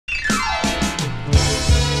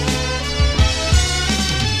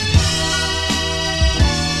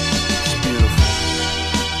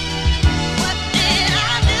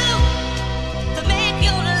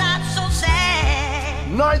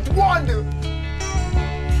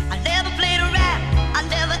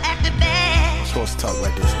supposed to talk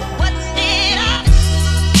like this, though.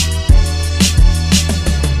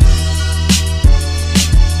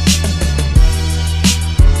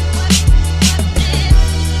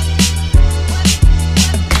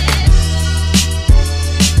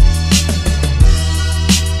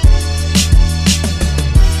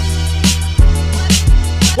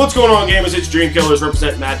 What's going on, gamers? It's Dreamkillas,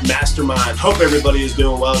 represent MaddenMastermind. Hope everybody is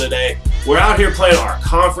doing well today. We're out here playing our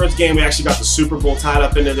conference game. We actually got the Super Bowl tied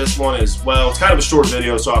up into this one as well. It's kind of a short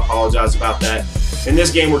video, so I apologize about that. In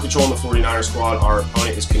this game, we're controlling the 49ers squad. Our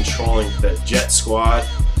opponent is controlling the Jets squad.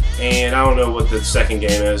 And I don't know what the second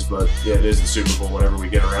game is, but yeah, it is the Super Bowl whenever we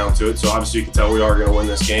get around to it. So obviously you can tell we are going to win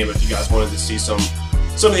this game. If you guys wanted to see some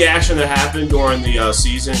of the action that happened during the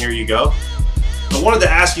season, here you go. I wanted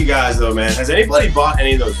to ask you guys though, man, has anybody bought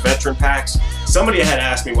any of those veteran packs? Somebody had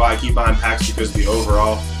asked me why I keep buying packs because of the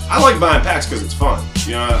overall. I like buying packs because it's fun.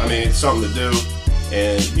 You know, I mean, it's something to do.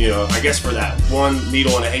 And, you know, I guess for that one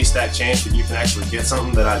needle in a haystack chance that you can actually get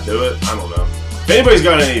something that I do it, I don't know. If anybody's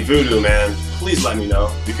got any voodoo, man, please let me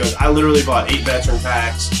know. Because I literally bought 8 veteran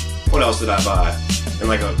packs. What else did I buy? And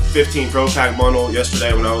like a 15 pro pack bundle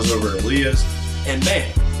yesterday when I was over at Leah's. And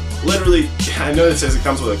man, literally, I know it says it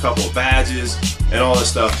comes with a couple of badges and all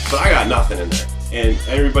this stuff, but I got nothing in there. And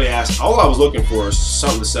everybody asked, all I was looking for is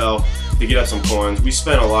something to sell to get up some coins. We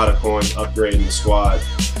spent a lot of coins upgrading the squad.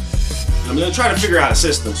 And I'm gonna try to figure out a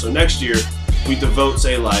system. So next year, we devote,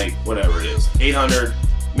 say like, whatever it is, 800,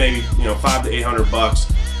 maybe, you know, 500 to 800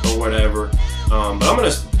 bucks or whatever. But I'm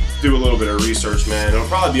gonna do a little bit of research, man. It'll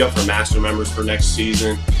probably be up for master members for next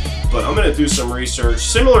season. But I'm gonna do some research,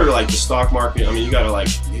 similar to like the stock market. I mean, you gotta like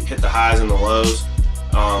hit the highs and the lows.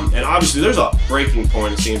 And obviously there's a breaking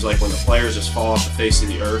point, it seems like, when the players just fall off the face of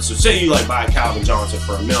the earth. So say you like buy Calvin Johnson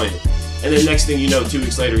for $1 million, and then next thing you know, 2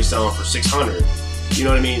 weeks later he's selling for 600. You know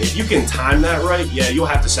what I mean? If you can time that right, yeah, you'll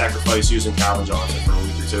have to sacrifice using Calvin Johnson for a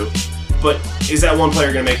week or two. But is that one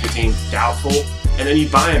player gonna make the team? Doubtful. And then you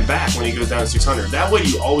buy him back when he goes down to 600. That way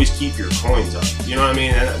you always keep your coins up. You know what I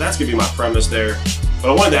mean? And that's gonna be my premise there.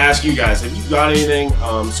 But I wanted to ask you guys, have you got anything?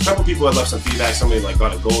 So a couple people had left some feedback. Somebody like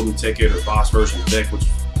got a golden ticket or boss version Vic, which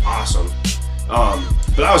is awesome.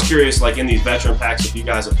 But I was curious, like in these veteran packs, if you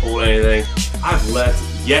guys have pulled anything. I've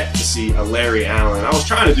yet to see a Larry Allen. I was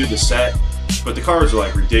trying to do the set, but the cards are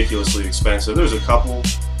like ridiculously expensive. There's a couple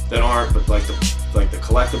that aren't, but like the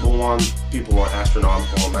collectible one, people want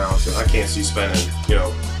astronomical amounts, and I can't see spending, you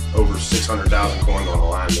know, over 600,000 coins on a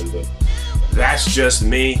lineman. But that's just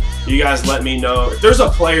me. You guys let me know. If there's a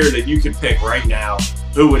player that you could pick right now,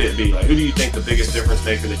 who would it be? Like, who do you think the biggest difference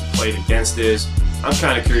maker that you played against is? I'm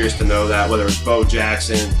kind of curious to know that, whether it's Bo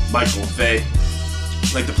Jackson, Michael Vick.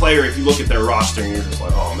 Like the player, if you look at their roster and you're just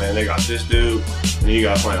like, oh man, they got this dude, and you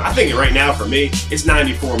got playing. I think right now for me, it's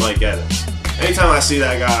 94 Mike Evans. Anytime I see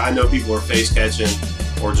that guy, I know people are face catching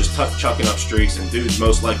or just chucking up streaks, and dude's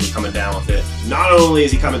most likely coming down with it. Not only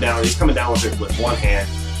is he coming down, he's coming down with it with one hand,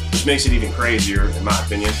 which makes it even crazier, in my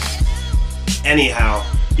opinion. Anyhow,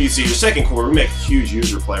 you see your second quarter, we make a huge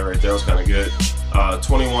user play right there. It was kind of good.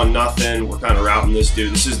 21-0. We're kind of routing this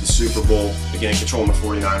dude. This is the Super Bowl. Again, controlling the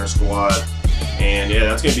 49ers squad. And yeah,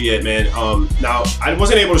 that's going to be it, man. Now, I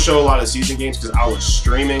wasn't able to show a lot of the season games because I was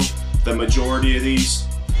streaming the majority of these.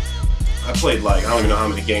 I played like, I don't even know how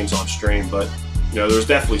many games on stream, but you know, there was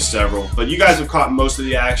definitely several. But you guys have caught most of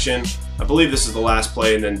the action. I believe this is the last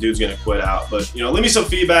play, and then dude's going to quit out. But, you know, leave me some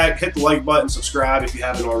feedback. Hit the like button, subscribe if you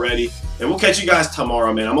haven't already. And we'll catch you guys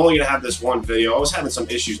tomorrow, man. I'm only going to have this one video. I was having some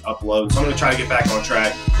issues uploading, so I'm going to try to get back on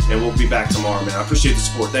track, and we'll be back tomorrow, man. I appreciate the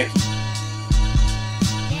support. Thank you.